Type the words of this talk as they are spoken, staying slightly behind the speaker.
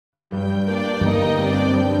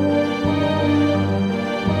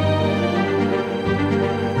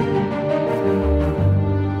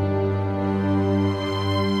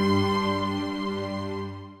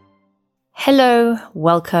Hello,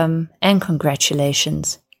 welcome, and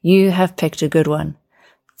congratulations. You have picked a good one.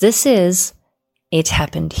 This is It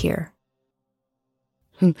Happened Here.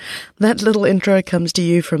 That little intro comes to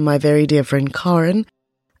you from my very dear friend Karen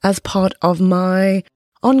as part of my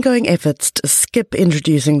ongoing efforts to skip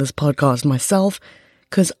introducing this podcast myself,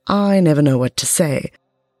 because I never know what to say.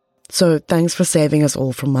 So thanks for saving us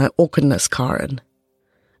all from my awkwardness, Karen.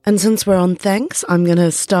 And since we're on thanks, I'm going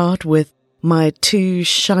to start with my two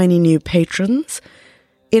shiny new patrons.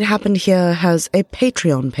 It Happened Here has a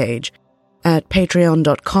Patreon page at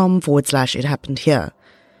patreon.com/It Happened Here.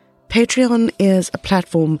 Patreon is a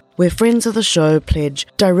platform where friends of the show pledge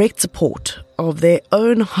direct support of their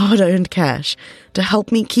own hard-earned cash to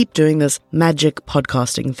help me keep doing this magic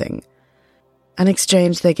podcasting thing. In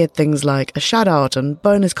exchange, they get things like a shout-out and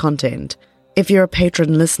bonus content. If you're a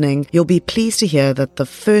patron listening, you'll be pleased to hear that the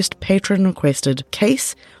first patron-requested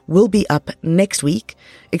case will be up next week,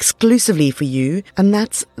 exclusively for you, and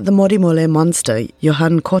that's the Modimole monster,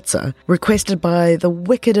 Johan Kotze, requested by the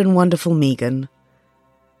wicked and wonderful Megan.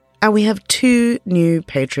 And we have two new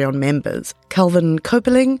Patreon members, Calvin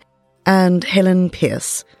Copeling and Helen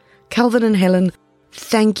Pierce. Calvin and Helen,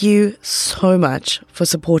 thank you so much for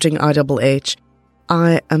supporting IHH.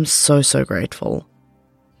 I am so grateful.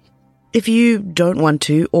 If you don't want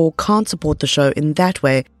to or can't support the show in that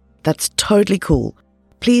way, that's totally cool.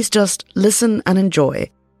 Please just listen and enjoy.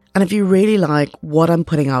 And if you really like what I'm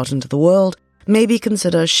putting out into the world, maybe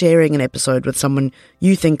consider sharing an episode with someone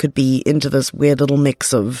you think could be into this weird little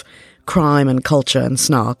mix of crime and culture and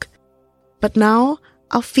snark. But now,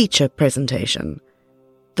 our feature presentation.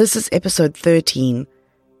 This is episode 13,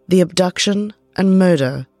 The Abduction and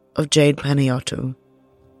Murder of Jayde Panayiotou.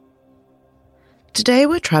 Today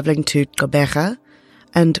we're travelling to Gqeberha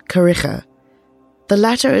and Kariga. The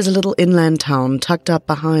latter is a little inland town tucked up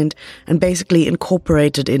behind and basically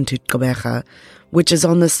incorporated into Gqeberha, which is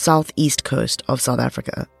on the southeast coast of South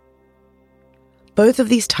Africa. Both of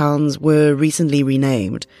these towns were recently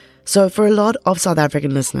renamed, so for a lot of South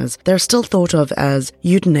African listeners, they're still thought of as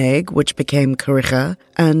Uitenhage, which became Kariga,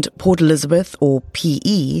 and Port Elizabeth, or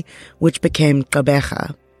PE, which became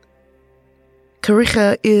Gqeberha.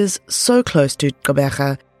 Kariga is so close to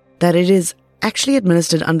Gqeberha that it is actually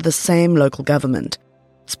administered under the same local government,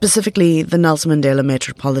 specifically the Nelson Mandela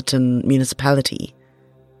Metropolitan Municipality.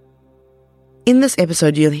 In this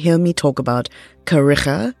episode, you'll hear me talk about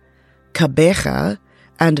Kariga, Gqeberha,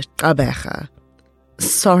 and Gqeberha.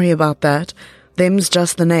 Sorry about that. Them's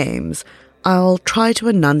just the names. I'll try to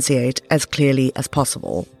enunciate as clearly as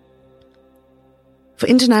possible. For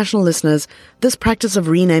international listeners, this practice of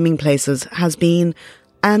renaming places has been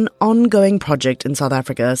an ongoing project in South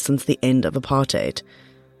Africa since the end of apartheid,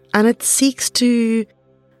 and it seeks to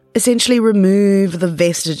essentially remove the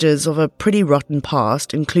vestiges of a pretty rotten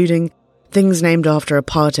past, including things named after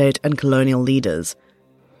apartheid and colonial leaders.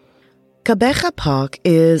 Gqeberha Park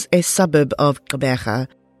is a suburb of Gqeberha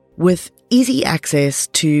with easy access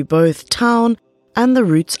to both town and the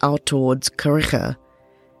routes out towards Kariga.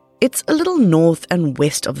 It's a little north and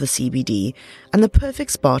west of the CBD and the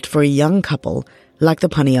perfect spot for a young couple like the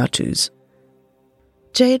Panayiotous.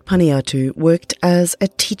 Jayde Panayiotou worked as a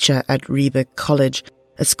teacher at Riebeek College,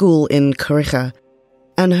 a school in Kariga,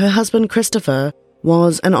 and her husband Christopher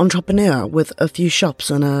was an entrepreneur with a few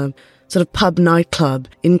shops and a sort of pub nightclub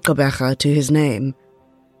in Gqeberha to his name.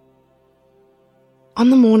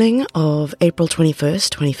 On the morning of April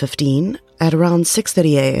 21st, 2015, at around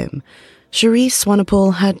 6:30 a.m., Cherise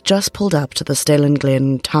Swanepoel had just pulled up to the Stalen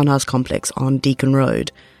Glen townhouse complex on Deacon Road.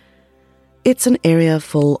 It's an area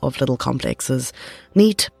full of little complexes,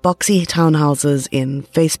 neat, boxy townhouses in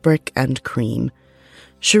face brick and cream.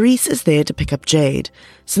 Cherise is there to pick up Jayde,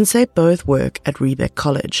 since they both work at Riebeek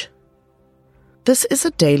College. This is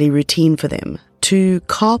a daily routine for them, to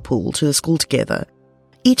carpool to the school together,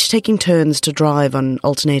 each taking turns to drive on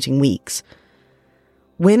alternating weeks.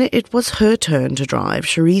 When it was her turn to drive,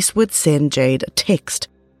 Cherise would send Jayde a text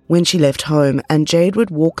when she left home, and Jayde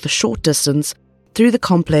would walk the short distance through the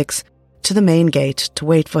complex to the main gate to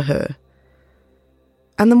wait for her.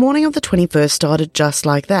 And the morning of the 21st started just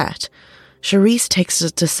like that. Cherise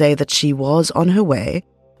texted to say that she was on her way,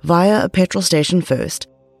 via a petrol station first,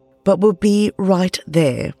 but would be right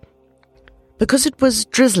there. Because it was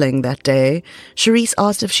drizzling that day, Cherise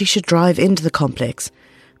asked if she should drive into the complex,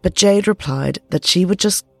 but Jayde replied that she would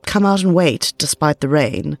just come out and wait despite the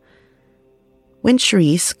rain. When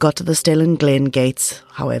Cherise got to the Stalen Glen gates,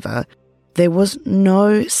 however, there was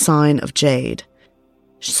no sign of Jayde.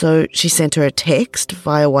 So she sent her a text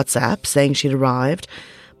via WhatsApp saying she'd arrived,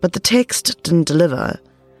 but the text didn't deliver.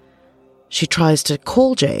 She tries to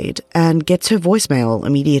call Jayde and gets her voicemail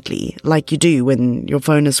immediately, like you do when your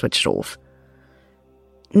phone is switched off.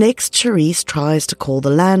 Next, Charisse tries to call the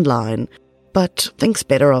landline, but thinks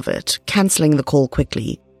better of it, cancelling the call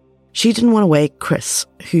quickly. She didn't want to wake Chris,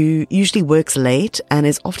 who usually works late and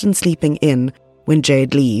is often sleeping in when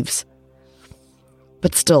Jayde leaves.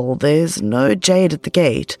 But still, there's no Jayde at the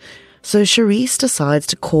gate, so Charisse decides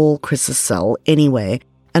to call Chris's cell anyway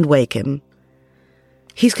and wake him.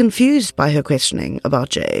 He's confused by her questioning about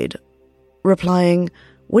Jayde, replying,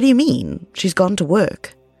 "What do you mean? She's gone to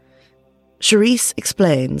work." Charisse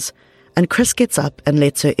explains, and Chris gets up and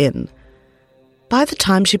lets her in. By the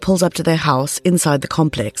time she pulls up to their house inside the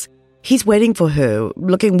complex, he's waiting for her,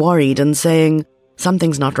 looking worried and saying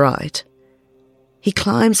something's not right. He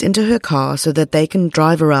climbs into her car so that they can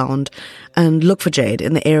drive around and look for Jayde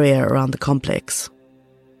in the area around the complex.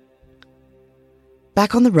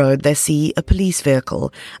 Back on the road, they see a police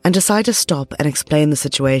vehicle and decide to stop and explain the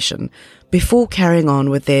situation before carrying on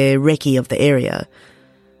with their recce of the area.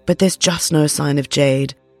 But there's just no sign of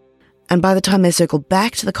Jayde, and by the time they circle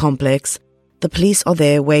back to the complex, the police are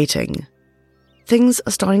there waiting. Things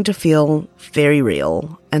are starting to feel very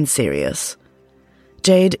real and serious.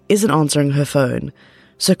 Jayde isn't answering her phone,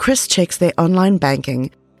 so Chris checks their online banking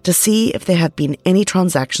to see if there have been any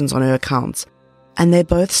transactions on her accounts, and they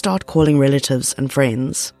both start calling relatives and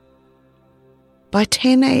friends. By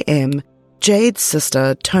 10 a.m., Jayde's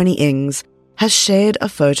sister, Tony Ings, has shared a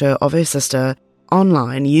photo of her sister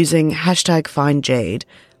online using #FindJayde,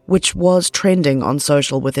 which was trending on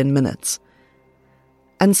social within minutes.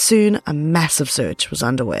 And soon a massive search was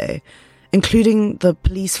underway, including the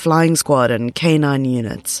police flying squad and K9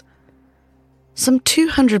 units. Some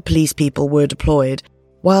 200 police people were deployed,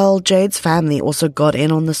 while Jayde's family also got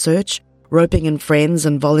in on the search, roping in friends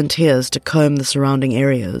and volunteers to comb the surrounding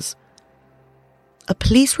areas. A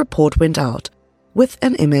police report went out with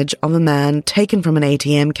an image of a man taken from an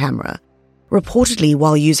ATM camera, reportedly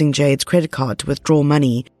while using Jayde's credit card to withdraw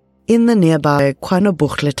money in the nearby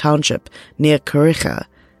Kwanobuchle township near Kuriga.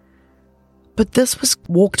 But this was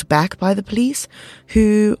walked back by the police,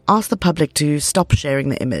 who asked the public to stop sharing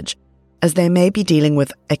the image, as they may be dealing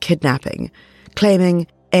with a kidnapping, claiming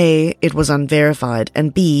A, it was unverified,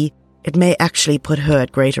 and B, it may actually put her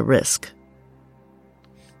at greater risk.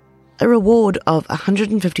 A reward of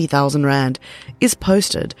 150,000 rand is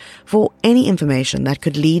posted for any information that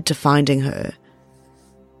could lead to finding her.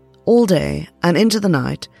 All day and into the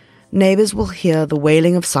night, neighbours will hear the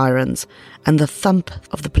wailing of sirens and the thump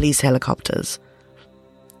of the police helicopters.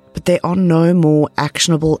 But there are no more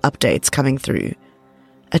actionable updates coming through,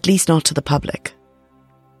 at least not to the public.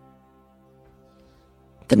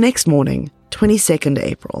 The next morning, 22nd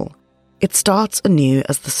April, it starts anew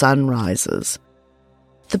as the sun rises.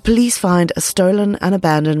 The police find a stolen and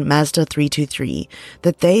abandoned Mazda 323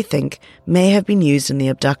 that they think may have been used in the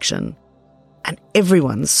abduction, and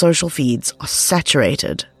everyone's social feeds are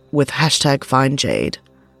saturated with #FindJayde.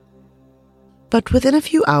 But within a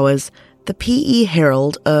few hours, the PE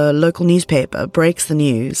Herald, a local newspaper, breaks the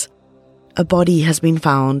news. A body has been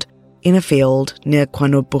found in a field near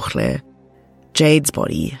Kwanobuchle. Jayde's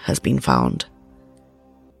body has been found.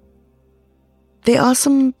 There are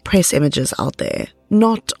some press images out there,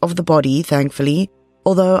 not of the body, thankfully,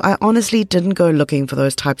 although I honestly didn't go looking for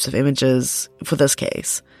those types of images for this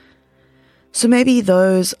case. So maybe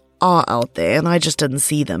those are out there and I just didn't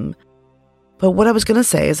see them. But what I was going to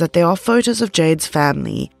say is that there are photos of Jayde's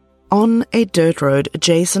family on a dirt road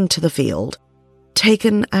adjacent to the field,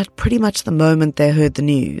 taken at pretty much the moment they heard the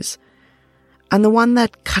news. And the one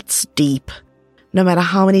that cuts deep, no matter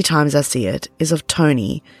how many times I see it, is of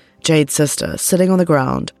Tony, Jayde's sister, sitting on the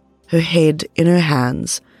ground, her head in her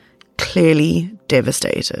hands, clearly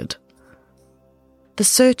devastated. The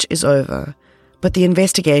search is over, but the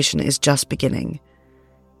investigation is just beginning.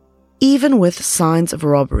 Even with signs of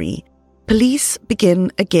robbery, police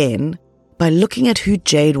begin again by looking at who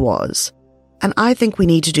Jayde was, and I think we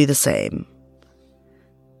need to do the same.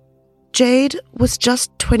 Jayde was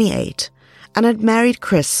just 28 and had married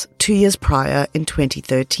Chris 2 years prior in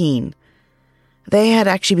 2013. They had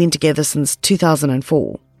actually been together since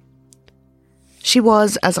 2004. She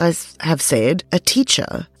was, as I have said, a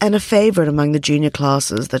teacher and a favourite among the junior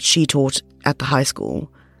classes that she taught at the high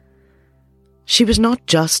school. She was not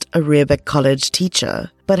just a Reerbeck College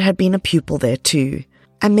teacher, but had been a pupil there too,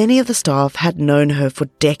 and many of the staff had known her for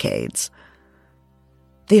decades.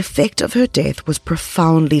 The effect of her death was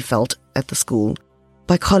profoundly felt at the school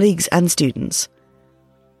by colleagues and students.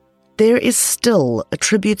 There is still a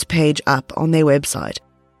tributes page up on their website,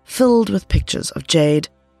 filled with pictures of Jayde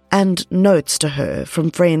and notes to her from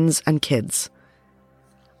friends and kids.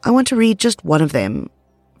 I want to read just one of them,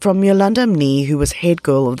 from Yolanda Mni, who was head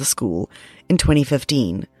girl of the school in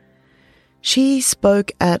 2015. She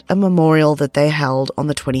spoke at a memorial that they held on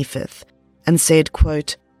the 25th and said,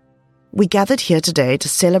 quote, "We gathered here today to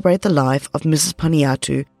celebrate the life of Mrs.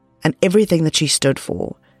 Panayiotou and everything that she stood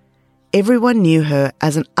for. Everyone knew her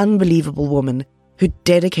as an unbelievable woman who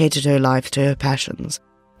dedicated her life to her passions,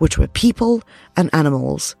 which were people and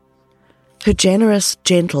animals. Her generous,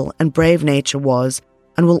 gentle, and brave nature was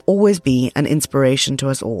and will always be an inspiration to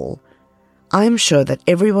us all. I am sure that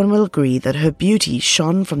everyone will agree that her beauty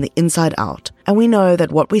shone from the inside out, and we know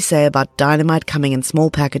that what we say about dynamite coming in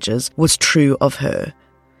small packages was true of her.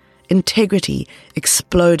 Integrity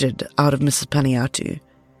exploded out of Mrs. Panayiotou."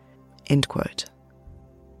 End quote.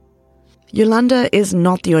 Yolanda is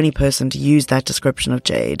not the only person to use that description of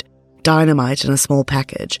Jayde, dynamite in a small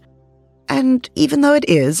package. And even though it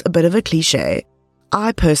is a bit of a cliche,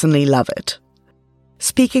 I personally love it.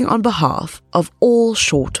 Speaking on behalf of all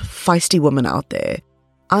short, feisty women out there,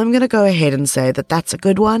 I'm going to go ahead and say that that's a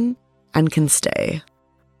good one and can stay.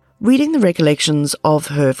 Reading the recollections of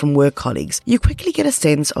her from work colleagues, you quickly get a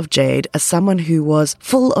sense of Jayde as someone who was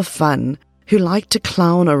full of fun, who liked to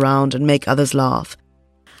clown around and make others laugh,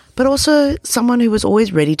 but also someone who was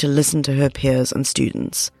always ready to listen to her peers and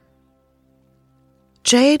students.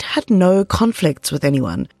 Jayde had no conflicts with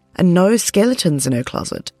anyone and no skeletons in her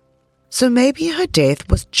closet. So maybe her death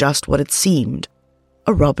was just what it seemed,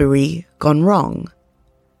 a robbery gone wrong.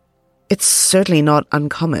 It's certainly not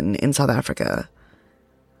uncommon in South Africa.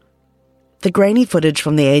 The grainy footage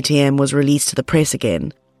from the ATM was released to the press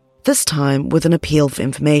again, this time with an appeal for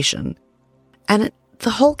information, and the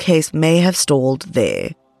whole case may have stalled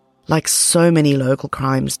there, like so many local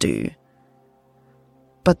crimes do.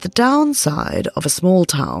 But the downside of a small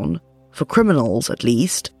town, for criminals at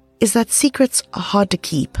least, is that secrets are hard to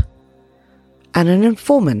keep. And an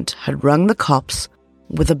informant had rung the cops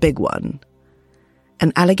with a big one,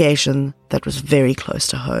 an allegation that was very close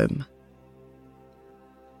to home.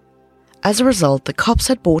 As a result, the cops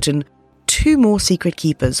had brought in 2 more secret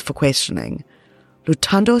keepers for questioning,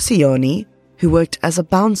 Luthando Sioni, who worked as a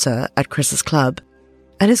bouncer at Chris's club,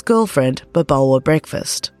 and his girlfriend, Babalwa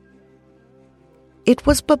Breakfast. It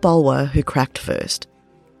was Babalwa who cracked first,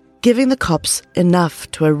 giving the cops enough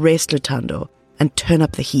to arrest Luthando and turn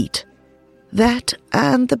up the heat. That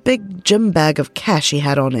and the big gym bag of cash he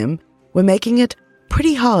had on him were making it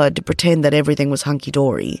pretty hard to pretend that everything was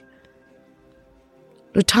hunky-dory.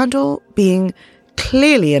 Luthando, being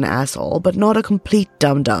clearly an asshole but not a complete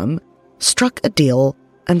dum-dum, struck a deal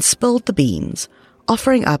and spilled the beans,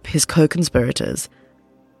 offering up his co-conspirators,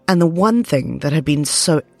 and the one thing that had been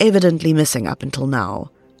so evidently missing up until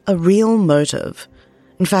now, a real motive.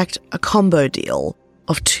 In fact, a combo deal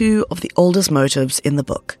of 2 of the oldest motives in the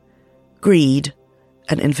book: greed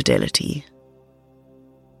and infidelity.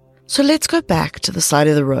 So let's go back to the side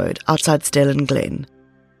of the road outside Stellan Glen,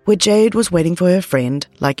 where Jayde was waiting for her friend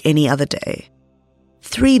like any other day.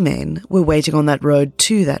 3 men were waiting on that road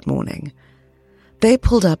too that morning. They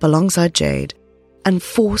pulled up alongside Jayde and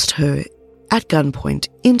forced her at gunpoint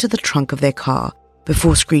into the trunk of their car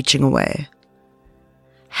before screeching away.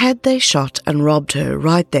 Had they shot and robbed her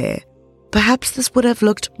right there, perhaps this would have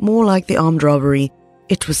looked more like the armed robbery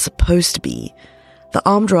it was supposed to be, the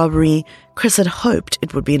armed robbery Chris had hoped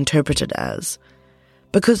it would be interpreted as.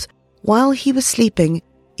 Because while he was sleeping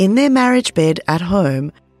in their marriage bed at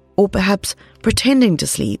home, or perhaps pretending to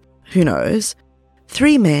sleep, who knows,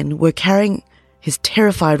 3 men were carrying his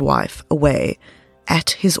terrified wife away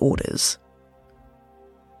at his orders.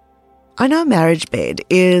 I know marriage bed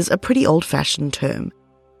is a pretty old-fashioned term,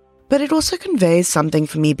 but it also conveys something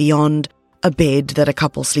for me beyond a bed that a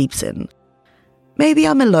couple sleeps in. Maybe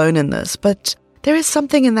I'm alone in this, but there is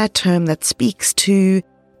something in that term that speaks to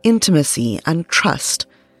intimacy and trust.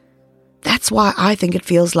 That's why I think it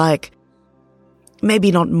feels like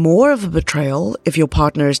maybe not more of a betrayal if your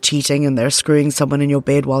partner is cheating and they're screwing someone in your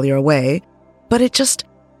bed while you're away, but it just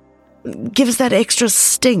gives that extra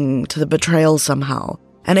sting to the betrayal somehow,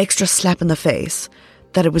 an extra slap in the face,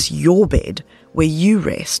 that it was your bed where you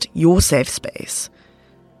rest, your safe space.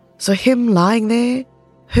 So him lying there,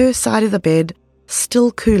 her side of the bed,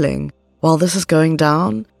 still cooling while this is going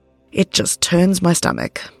down, it just turns my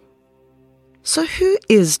stomach. So who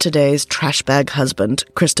is today's trash bag husband,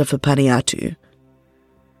 Christopher Panayiotou?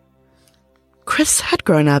 Chris had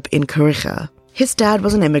grown up in Kariga. His dad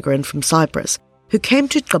was an immigrant from Cyprus who came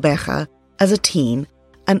to Gqeberha as a teen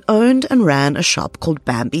and owned and ran a shop called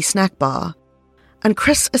Bambi Snack Bar. And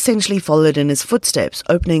Chris essentially followed in his footsteps,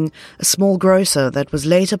 opening a small grocer that was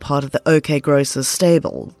later part of the OK Grocers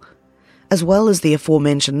stable. as well as the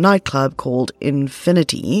aforementioned nightclub called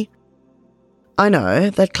Infinity. I know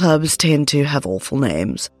that clubs tend to have awful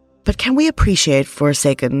names, but can we appreciate for a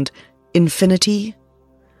second Infinity?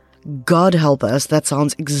 God help us, that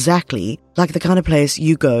sounds exactly like the kind of place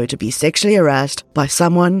you go to be sexually harassed by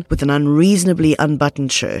someone with an unreasonably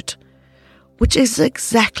unbuttoned shirt, which is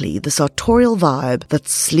exactly the sartorial vibe that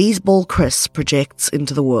sleazeball Chris projects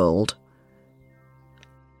into the world.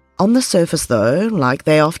 On the surface though, like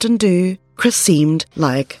they often do, Chris seemed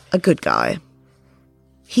like a good guy.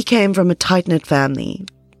 He came from a tight-knit family,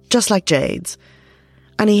 just like Jayde's,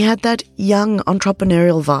 and he had that young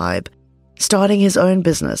entrepreneurial vibe, starting his own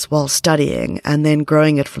business while studying and then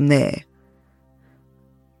growing it from there.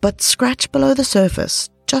 But scratch below the surface,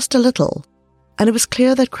 just a little, and it was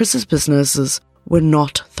clear that Chris's businesses were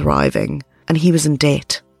not thriving, and he was in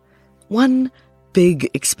debt. One big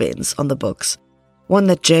expense on the books, one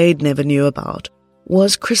that Jayde never knew about,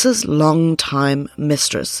 was Chris's long-time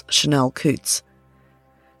mistress, Chanel Coots.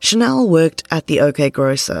 Chanel worked at the OK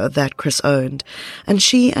Grocer that Chris owned, and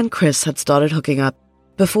she and Chris had started hooking up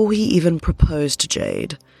before he even proposed to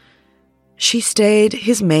Jayde. She stayed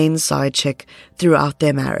his main side chick throughout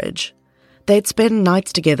their marriage. They'd spend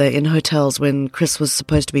nights together in hotels when Chris was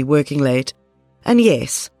supposed to be working late, and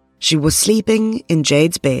yes, she was sleeping in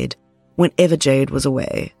Jayde's bed whenever Jayde was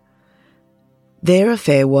away. Their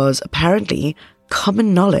affair was apparently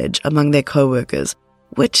common knowledge among their co-workers,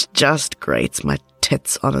 which just grates my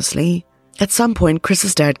tits, honestly. At some point,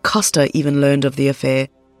 Chris's dad, Costa, even learned of the affair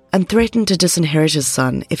and threatened to disinherit his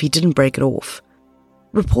son if he didn't break it off.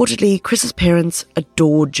 Reportedly, Chris's parents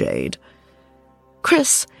adored Jayde.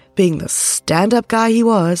 Chris, being the stand-up guy he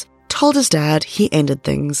was, told his dad he ended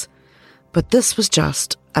things. But this was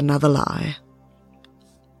just another lie.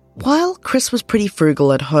 While Chris was pretty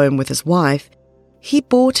frugal at home with his wife, he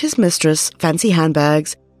bought his mistress fancy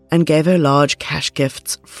handbags and gave her large cash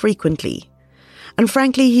gifts frequently. And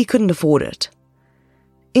frankly, he couldn't afford it.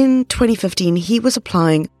 In 2015, he was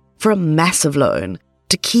applying for a massive loan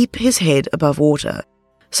to keep his head above water,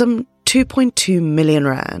 some 2.2 million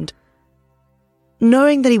rand.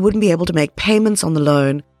 Knowing that he wouldn't be able to make payments on the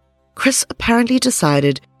loan, Chris apparently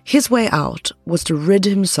decided his way out was to rid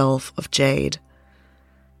himself of Jayde.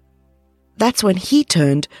 That's when he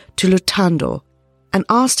turned to Lutando and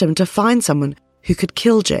asked him to find someone who could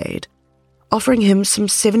kill Jayde, offering him some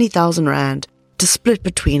 70,000 rand to split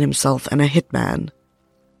between himself and a hitman.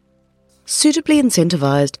 Suitably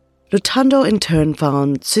incentivized, Lutando in turn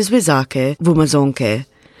found Sizwezake Vumazonke,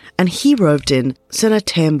 and he roped in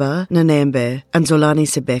Senatemba Nanembe and Zolani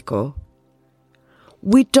Sibeko.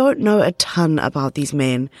 We don't know a ton about these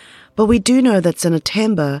men, but we do know that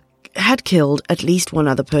Senatemba had killed at least one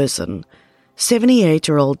other person,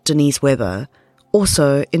 78-year-old Denise Weber,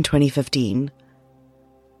 also in 2015.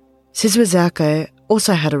 Sizwezake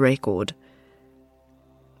also had a record.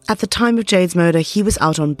 At the time of Jayde's murder, he was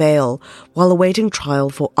out on bail while awaiting trial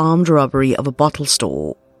for armed robbery of a bottle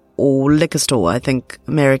store, or liquor store, I think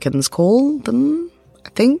Americans call them,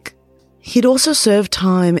 He'd also served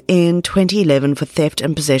time in 2011 for theft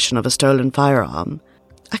and possession of a stolen firearm.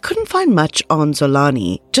 I couldn't find much on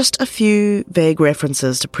Zolani, just a few vague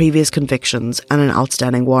references to previous convictions and an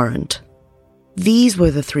outstanding warrant. These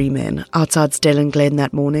were the three men outside Stellan Glen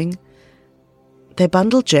that morning. They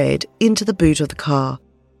bundled Jayde into the boot of the car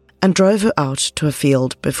and drove her out to a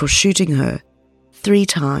field before shooting her 3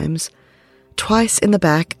 times, twice in the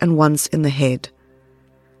back and once in the head.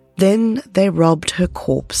 Then they robbed her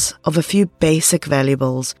corpse of a few basic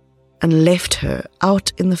valuables and left her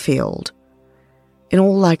out in the field. In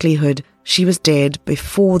all likelihood, she was dead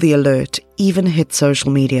before the alert even hit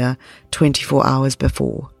social media 24 hours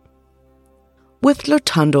before. With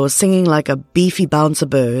Lutando singing like a beefy bouncer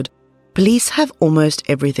bird, police have almost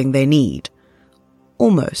everything they need.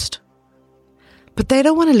 Almost. But they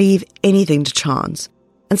don't want to leave anything to chance,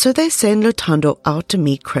 and so they send Lutando out to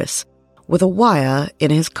meet Chris with a wire in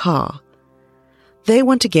his car. They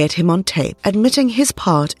want to get him on tape, admitting his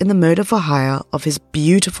part in the murder for hire of his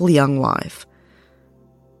beautiful young wife.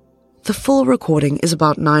 The full recording is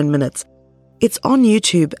about 9 minutes. It's on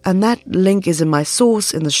YouTube, and that link is in my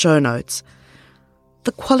source in the show notes.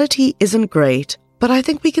 The quality isn't great, but I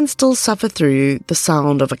think we can still suffer through the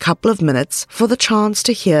sound of a couple of minutes for the chance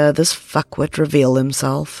to hear this fuckwit reveal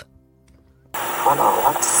himself. Oh no,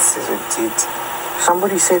 what is it, did?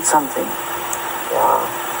 Somebody said something. Yeah,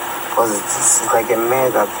 because it's like a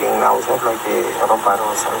mega thing now. It's not like a robbery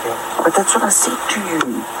or something. But that's what I said to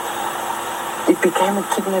you. It became a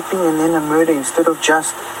kidnapping and then a murder instead of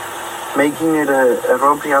just making it a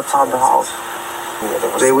robbery outside the house.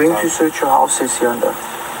 Yeah, they went to search your house, says Yonder.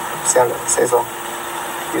 Say so.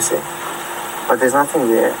 You see? But there's nothing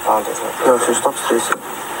there. No, there's nothing. No, so stop stressing.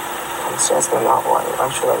 I'm stressed now. Why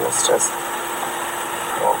should I be stressed?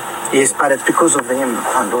 No. Yes, but it's because of them.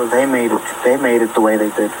 They made it. They made it the way they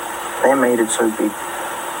did. They made it so big.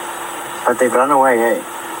 But they've run away, eh?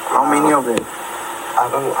 How many of them? I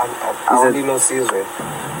only know Caesar. Eh?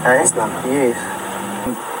 Yes.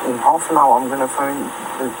 In half an hour, I'm going to phone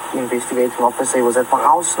the investigating officer. He was at my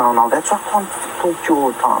house now. That's why I can't talk to you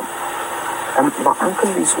all the time. And my uncle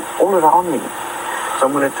is all around me. So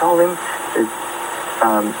I'm going to tell him that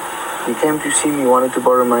he came to see me, wanted to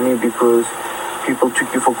borrow money because people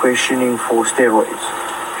took you for questioning for steroids.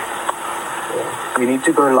 Yeah. You need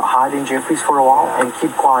to go hide in Jeffries for a while and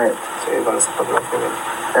keep quiet. So you're going to support my family?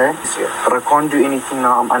 Eh? Yeah. But I can't do anything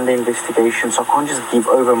now. I'm under investigation, so I can't just give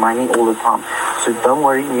over money all the time. So don't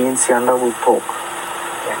worry, me and Sianda will talk.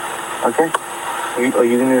 Yeah. Okay? Are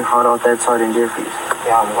you going to hide out that side in Jeffries?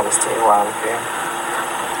 Yeah, I'm going to stay while I'm here.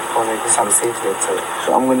 Because I guess I'm safe here too.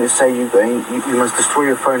 So I'm going to say you must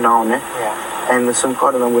destroy your phone now, ne? Yeah. And the SIM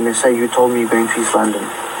card, and I'm going to say you told me you're going to East London.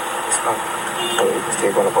 East London. So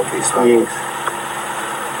you're going to go to East London? Yes.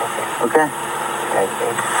 Okay. Okay? Yeah,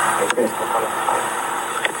 I think it's going to be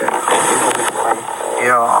fine.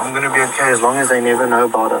 Yeah, I'm going to be okay as long as they never know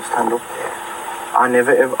about us, Tando. Yeah. I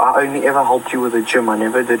only ever helped you with the gym. I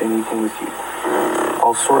never did anything with you.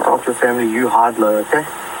 I'll sort out your family. You hard low, okay?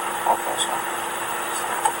 Okay,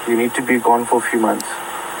 sure. You need to be gone for a few months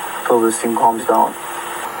till this thing calms down.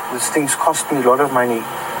 This thing's cost me a lot of money.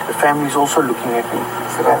 The family's also looking at me.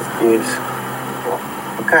 So that's Yes.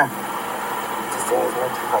 yeah. Okay. This thing is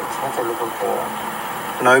not a little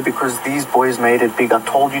thing. No, because these boys made it big. I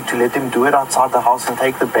told you to let them do it outside the house and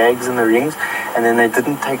take the bags and the rings, and then they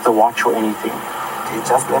didn't take the watch or anything. They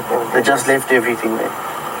just left everything. They just left everything there.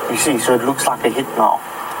 You see, so it looks like a hit now.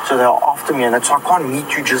 So they're after me, and that's why I can't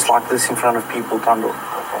meet you just like this in front of people, Tando.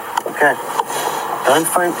 Okay. Don't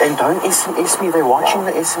phone and don't SMS me. They're watching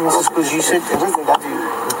the SMSs because you said... The reason that you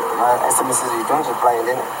SMSs you don't reply, and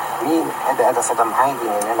then me at the other side I'm hiding,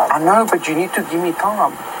 and then I know, but you need to give me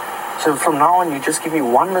time. So from now on, you just give me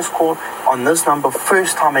one missed call on this number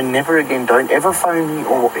first time and never again. Don't ever phone me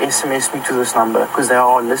or SMS me to this number because they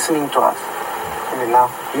are listening to us. Even now?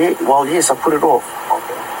 Yeah, well, yes, I put it off.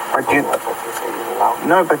 Okay. But you... Now?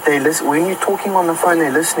 No, but they listen. When you're talking on the phone,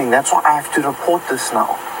 they're listening. That's why I have to report this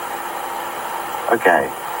now. Okay.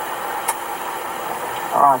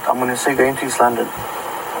 Alright, I'm going to say going to East London.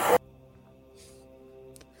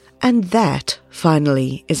 And that,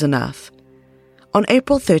 finally, is enough. On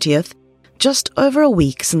April 30th, just over a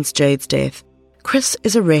week since Jayde's death, Chris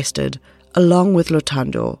is arrested, along with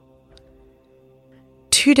Lutando.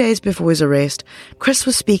 2 days before his arrest, Chris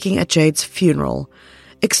was speaking at Jayde's funeral,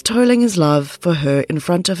 extolling his love for her in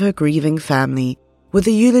front of her grieving family, with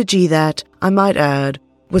a eulogy that, I might add,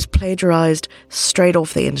 was plagiarized straight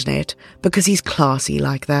off the internet because he's classy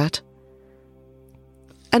like that.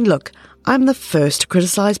 And look, I'm the first to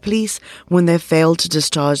criticize police when they fail to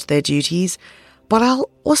discharge their duties, but I'll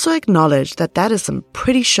also acknowledge that that is some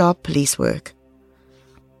pretty sharp police work.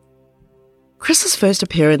 Chris's first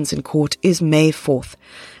appearance in court is May 4th,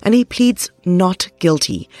 and he pleads not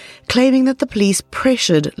guilty, claiming that the police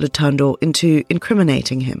pressured Lutando into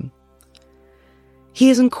incriminating him. He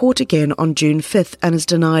is in court again on June 5th and is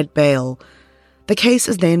denied bail. The case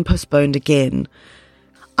is then postponed again.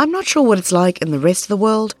 I'm not sure what it's like in the rest of the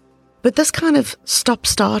world, but this kind of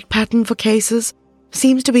stop-start pattern for cases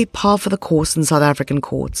seems to be par for the course in South African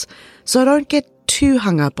courts, so I don't get too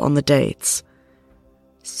hung up on the dates.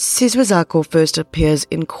 Sizwe first appears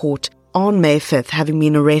in court on May 5th, having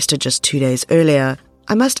been arrested just 2 days earlier.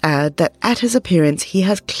 I must add that at his appearance he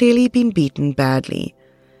has clearly been beaten badly.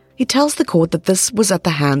 He tells the court that this was at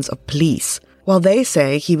the hands of police, while they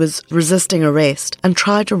say he was resisting arrest and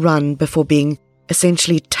tried to run before being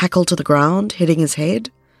essentially tackled to the ground, hitting his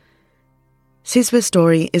head. Sizwe's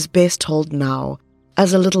story is best told now,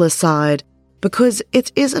 as a little aside, because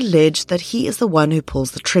it is alleged that he is the one who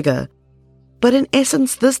pulls the trigger. But in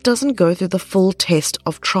essence, this doesn't go through the full test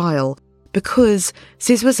of trial, because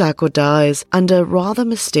Sizwe dies under rather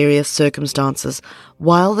mysterious circumstances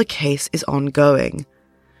while the case is ongoing.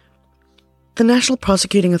 The National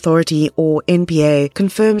Prosecuting Authority, or NPA,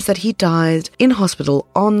 confirms that he died in hospital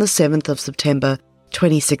on the 7th of September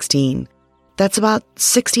 2016. That's about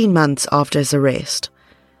 16 months after his arrest.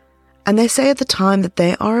 And they say at the time that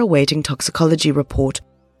they are awaiting toxicology report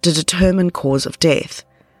to determine cause of death.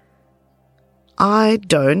 I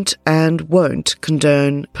don't and won't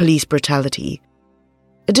condone police brutality.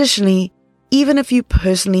 Additionally, even if you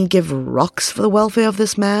personally give rocks for the welfare of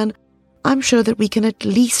this man, I'm sure that we can at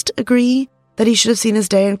least agree that he should have seen his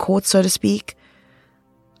day in court, so to speak.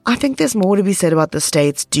 I think there's more to be said about the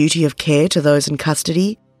state's duty of care to those in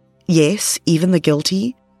custody. Yes, even the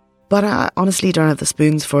guilty. But I honestly don't have the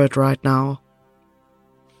spoons for it right now.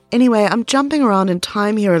 Anyway, I'm jumping around in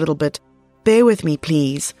time here a little bit. Bear with me,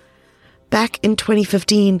 please. Back in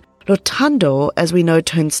 2015, Luthando, as we know,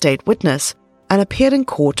 turned state witness and appeared in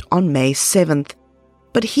court on May 7th.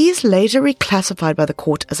 But he is later reclassified by the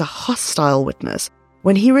court as a hostile witness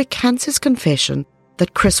when he recants his confession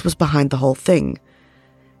that Chris was behind the whole thing.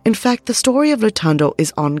 In fact, the story of Luthando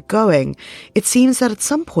is ongoing. It seems that at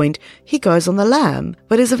some point he goes on the lam,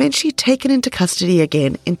 but is eventually taken into custody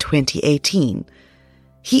again in 2018.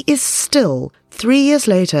 He is still, 3 years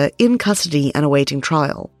later, in custody and awaiting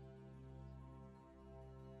trial.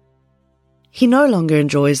 He no longer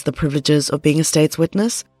enjoys the privileges of being a state's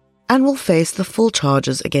witness and will face the full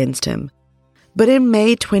charges against him. But in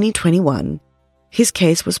May 2021, his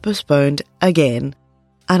case was postponed again,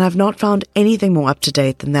 and I've not found anything more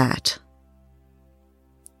up-to-date than that.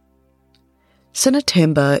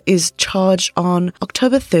 Sinatemba is charged on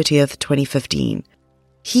October 30th, 2015.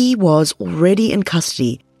 He was already in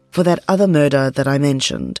custody for that other murder that I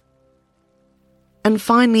mentioned. And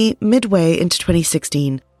finally, midway into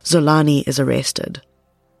 2016, Zolani is arrested.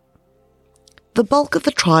 The bulk of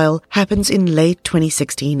the trial happens in late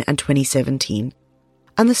 2016 and 2017,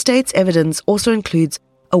 and the state's evidence also includes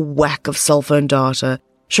a whack of cell phone data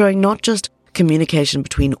showing not just communication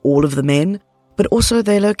between all of the men, but also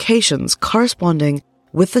their locations corresponding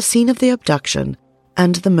with the scene of the abduction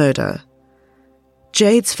and the murder.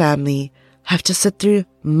 Jayde's family have to sit through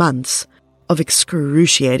months of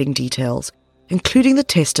excruciating details, including the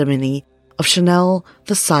testimony of Chanel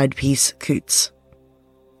the sidepiece Coots.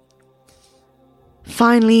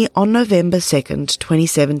 Finally, on November 2nd,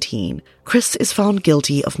 2017, Chris is found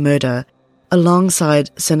guilty of murder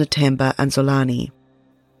alongside Sinatemba and Zolani.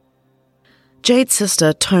 Jayde's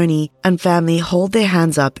sister, Tony, and family hold their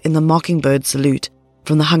hands up in the Mockingbird salute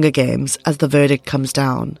from the Hunger Games as the verdict comes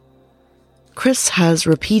down. Chris has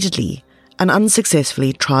repeatedly and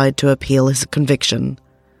unsuccessfully tried to appeal his conviction.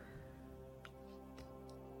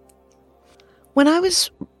 When I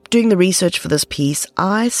was doing the research for this piece,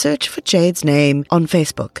 I searched for Jayde's name on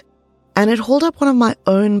Facebook, and it hauled up one of my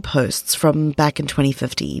own posts from back in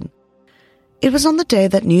 2015. It was on the day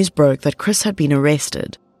that news broke that Chris had been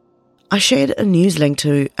arrested. I shared a news link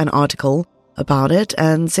to an article about it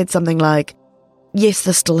and said something like, yes,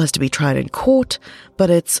 this still has to be tried in court, but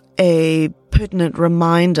it's a pertinent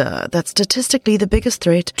reminder that statistically the biggest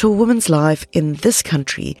threat to a woman's life in this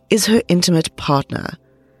country is her intimate partner.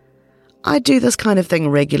 I do this kind of thing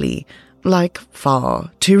regularly, like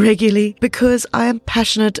far too regularly, because I am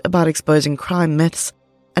passionate about exposing crime myths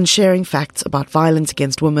and sharing facts about violence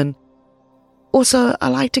against women. Also, I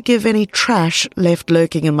like to give any trash left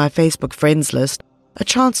lurking in my Facebook friends list a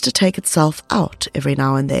chance to take itself out every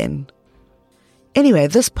now and then. Anyway,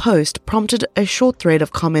 this post prompted a short thread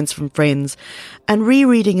of comments from friends, and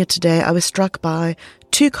rereading it today I was struck by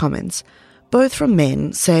 2 comments, both from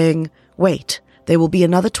men saying, wait, there will be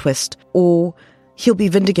another twist, or he'll be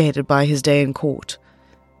vindicated by his day in court.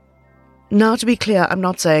 Now, to be clear, I'm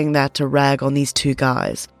not saying that to rag on these 2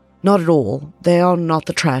 guys. Not at all. They are not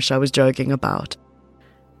the trash I was joking about.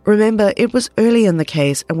 Remember, it was early in the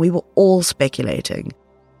case and we were all speculating.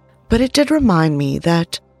 But it did remind me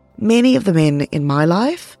that many of the men in my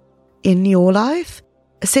life, in your life,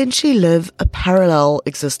 essentially live a parallel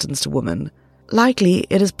existence to women. Likely,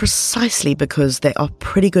 it is precisely because they are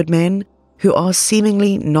pretty good men who are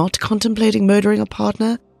seemingly not contemplating murdering a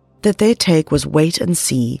partner that their take was wait and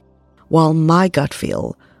see, while my gut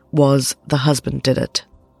feel was the husband did it.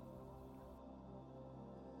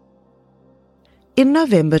 In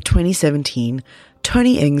November 2017,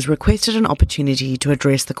 Tony Ings requested an opportunity to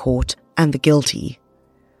address the court and the guilty.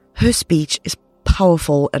 Her speech is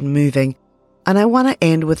powerful and moving, and I want to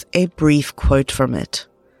end with a brief quote from it.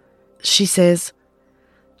 She says,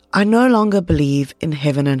 "I no longer believe in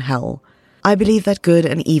heaven and hell. I believe that good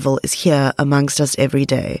and evil is here amongst us every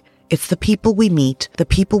day. It's the people we meet, the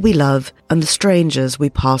people we love, and the strangers we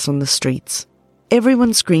pass on the streets.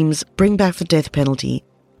 Everyone screams, 'Bring back the death penalty,'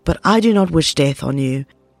 but I do not wish death on you,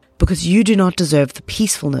 because you do not deserve the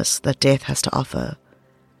peacefulness that death has to offer.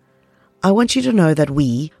 I want you to know that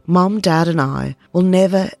we, Mom, Dad, and I, will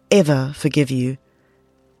never, ever forgive you.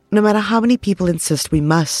 No matter how many people insist we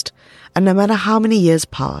must, and no matter how many years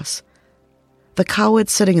pass, the coward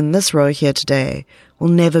sitting in this row here today will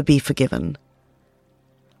never be forgiven.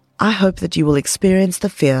 I hope that you will experience the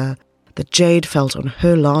fear that Jayde felt on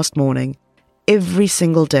her last morning every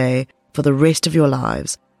single day for the rest of your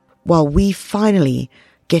lives, while we finally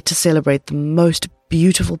get to celebrate the most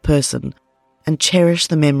beautiful person and cherish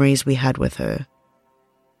the memories we had with her.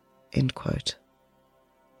 End quote.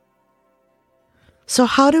 So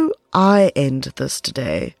how do I end this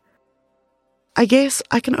today? I guess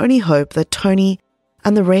I can only hope that Tony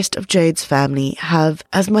and the rest of Jayde's family have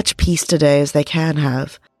as much peace today as they can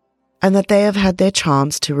have, and that they have had their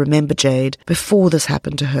chance to remember Jayde before this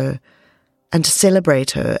happened to her, and to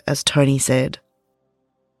celebrate her, as Tony said.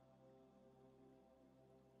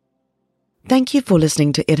 Thank you for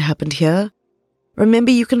listening to It Happened Here.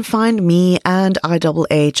 Remember, you can find me and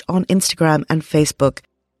IHH on Instagram and Facebook.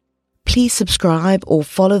 Please subscribe or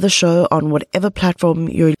follow the show on whatever platform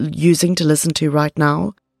you're using to listen to right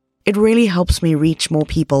now. It really helps me reach more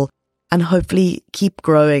people and hopefully keep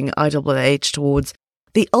growing IHH towards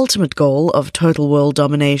the ultimate goal of total world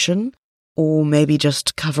domination, or maybe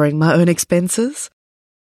just covering my own expenses.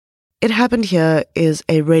 It Happened Here is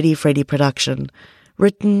a Ready Freddy production,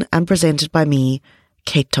 written and presented by me,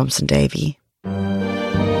 Kate Thompson-Davey.